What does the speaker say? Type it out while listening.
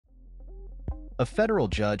A federal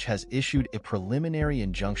judge has issued a preliminary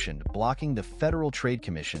injunction blocking the Federal Trade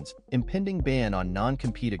Commission's impending ban on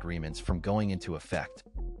non-compete agreements from going into effect.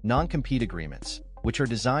 Non-compete agreements, which are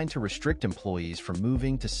designed to restrict employees from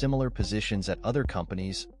moving to similar positions at other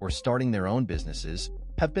companies or starting their own businesses,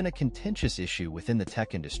 have been a contentious issue within the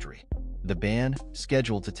tech industry. The ban,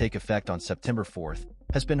 scheduled to take effect on September 4th,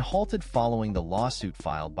 has been halted following the lawsuit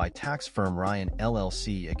filed by tax firm Ryan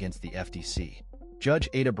LLC against the FTC. Judge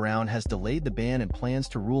Ada Brown has delayed the ban and plans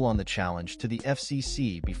to rule on the challenge to the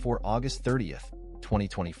FCC before August 30th,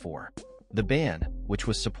 2024. The ban, which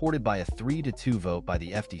was supported by a 3-2 vote by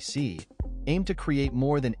the FTC, aimed to create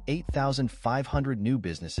more than 8,500 new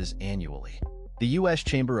businesses annually. The U.S.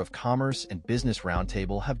 Chamber of Commerce and Business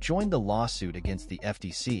Roundtable have joined the lawsuit against the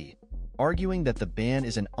FTC, arguing that the ban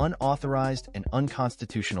is an unauthorized and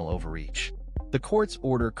unconstitutional overreach. The court's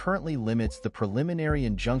order currently limits the preliminary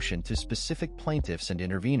injunction to specific plaintiffs and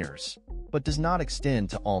interveners, but does not extend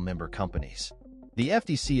to all member companies. The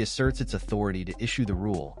FTC asserts its authority to issue the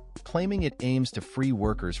rule, claiming it aims to free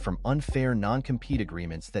workers from unfair non-compete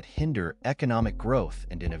agreements that hinder economic growth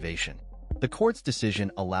and innovation. The court's decision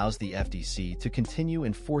allows the FTC to continue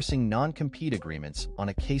enforcing non-compete agreements on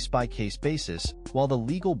a case-by-case basis while the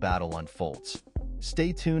legal battle unfolds.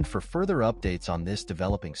 Stay tuned for further updates on this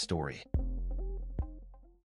developing story.